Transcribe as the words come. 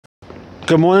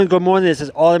Good morning, good morning. This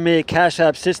is Automated Cash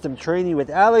App System Training with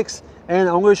Alex, and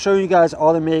I'm going to show you guys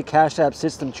Automated Cash App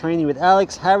System Training with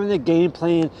Alex, having a game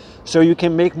plan so you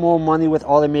can make more money with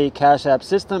Automated Cash App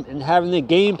System, and having a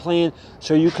game plan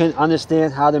so you can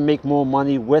understand how to make more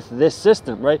money with this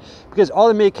system, right? Because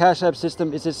Automated Cash App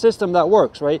System is a system that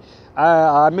works, right?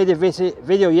 I made a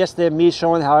video yesterday of me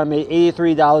showing how I made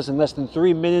 $83 in less than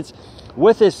 3 minutes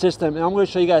with this system, and I'm going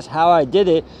to show you guys how I did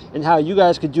it and how you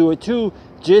guys could do it too,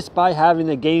 just by having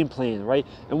a game plan, right?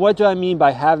 And what do I mean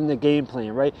by having a game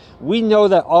plan, right? We know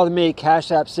that Automated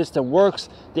Cash App System works.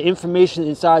 The information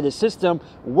inside the system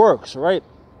works, right?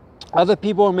 Other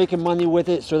people are making money with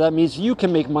it, so that means you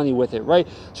can make money with it, right?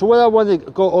 So what I want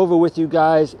to go over with you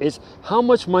guys is how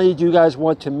much money do you guys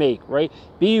want to make, right?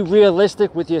 Be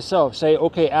realistic with yourself. Say,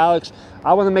 okay, Alex,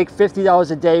 I want to make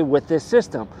 $50 a day with this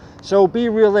system. So be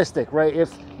realistic, right?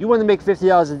 If you want to make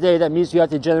 $50 a day, that means you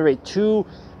have to generate two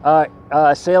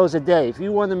sales a day. If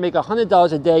you want to make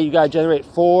 $100 a day, you got to generate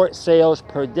 4 sales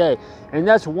per day, and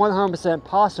that's 100%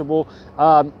 possible,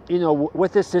 you know,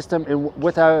 with this system and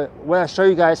with when I show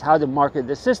you guys how to market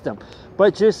the system.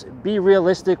 But just be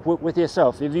realistic with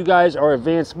yourself. If you guys are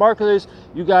advanced marketers,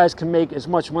 you guys can make as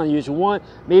much money as you want.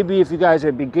 Maybe if you guys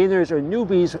are beginners or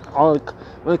newbies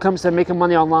when it comes to making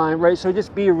money online, right? So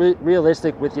just be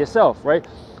realistic with yourself, right?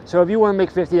 So if you want to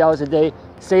make $50 a day,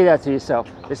 say that to yourself.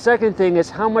 The second thing is,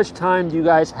 how much time do you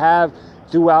guys have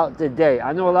throughout the day?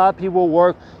 I know a lot of people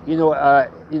work,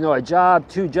 a job,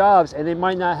 2 jobs, and they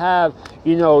might not have,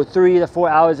 3 to 4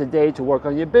 hours a day to work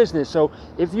on your business. So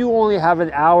if you only have an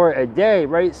hour a day,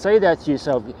 right, say that to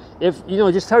yourself. If,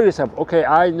 just tell yourself, okay,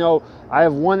 I know I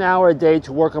have 1 hour a day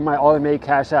to work on my Automated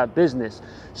Cash App business.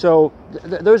 So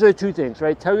those are the 2 things,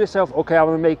 right? Tell yourself, okay, I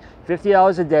want to make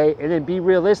 $50 a day, and then be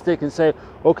realistic and say,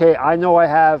 okay, I know I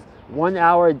have 1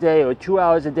 hour a day or 2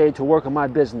 hours a day to work on my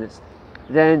business.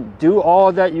 Then do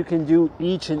all that you can do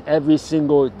each and every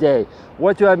single day.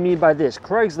 What do I mean by this?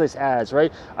 Craigslist ads,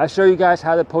 right? I show you guys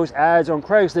how to post ads on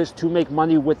Craigslist to make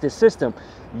money with this system.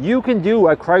 You can do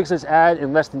a Craigslist ad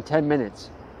in less than 10 minutes.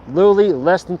 Literally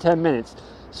less than 10 minutes.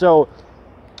 So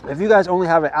if you guys only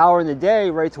have an hour in the day,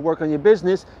 right, to work on your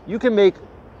business, you can make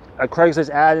a Craigslist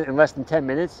ad in less than 10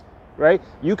 minutes, right?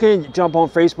 You can jump on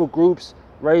Facebook groups,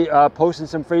 right? Post in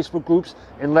some Facebook groups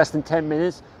in less than 10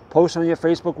 minutes. Post on your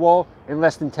Facebook wall in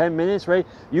less than 10 minutes, right?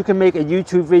 You can make a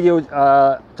YouTube video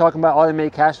talking about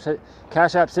Automated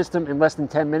Cash App System in less than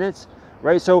 10 minutes,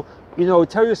 right? So,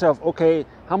 tell yourself, okay,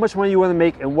 how much money you want to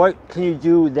make and what can you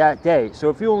do that day? So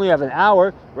if you only have an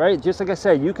hour, right, just like I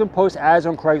said, you can post ads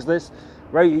on Craigslist,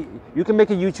 right? You can make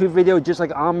a YouTube video just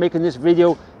like I'm making this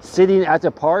video sitting at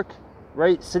the park,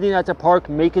 right? Sitting at the park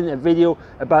making a video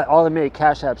about Automated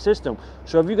Cash App System.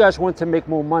 So if you guys want to make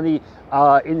more money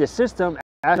in the system,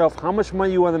 ask yourself how much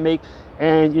money you want to make,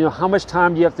 and how much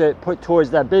time do you have to put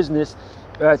towards that business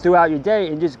throughout your day,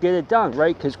 and just get it done,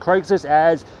 right? Because Craigslist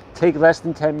ads take less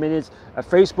than 10 minutes. A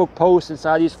Facebook post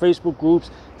inside these Facebook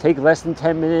groups take less than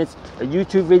 10 minutes. A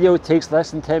YouTube video takes less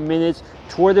than 10 minutes.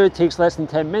 Twitter takes less than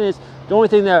 10 minutes. The only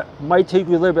thing that might take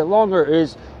you a little bit longer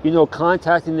is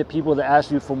contacting the people that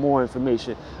ask you for more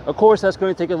information. Of course, that's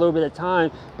going to take a little bit of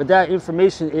time, but that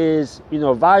information is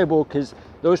valuable, because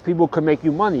those people could make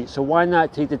you money. So why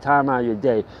not take the time out of your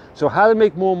day? So how to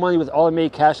make more money with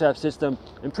Automated Cash App System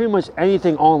and pretty much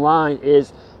anything online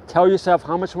is tell yourself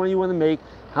how much money you want to make,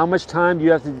 how much time you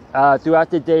have to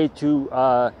throughout the day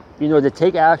to to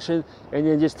take action, and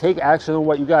then just take action on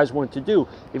what you guys want to do.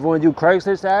 If you want to do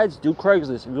Craigslist ads, do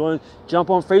Craigslist. If you want to jump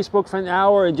on Facebook for an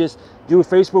hour and just do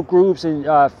Facebook groups and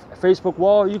Facebook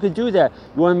wall, you can do that.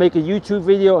 You want to make a YouTube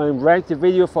video and rank the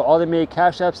video for Automated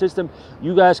Cash App System,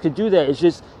 you guys could do that. It's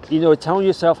just telling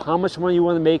yourself how much money you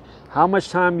want to make, how much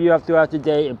time you have throughout the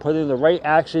day, and put in the right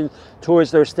action towards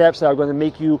those steps that are going to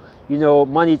make you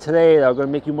money today, that are going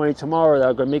to make you money tomorrow, that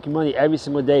are going to make you money every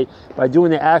single day by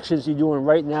doing the actions you're doing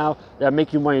right now that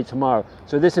make you money tomorrow.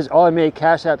 So this is Automated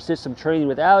Cash App System Training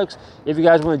with Alex. If you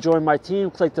guys want to join my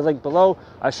team, click the link below.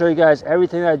 I show you guys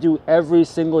everything I do every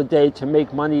single day to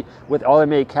make money with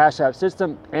Automated Cash App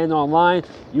System and online.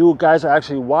 You guys are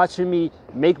actually watching me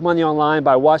make money online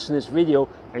by watching this video,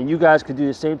 and you guys could do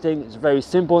the same thing. It's very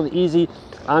simple and easy.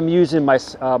 I'm using my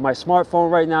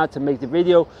smartphone right now to make the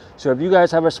video. So if you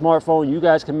guys have a smartphone, you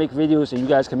guys can make videos and you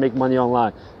guys can make money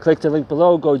online. Click the link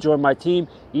below, go join my team,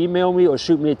 email me or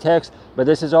shoot me a text. But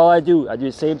this is all I do. I do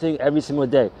the same thing every single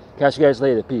day. Catch you guys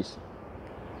later. Peace.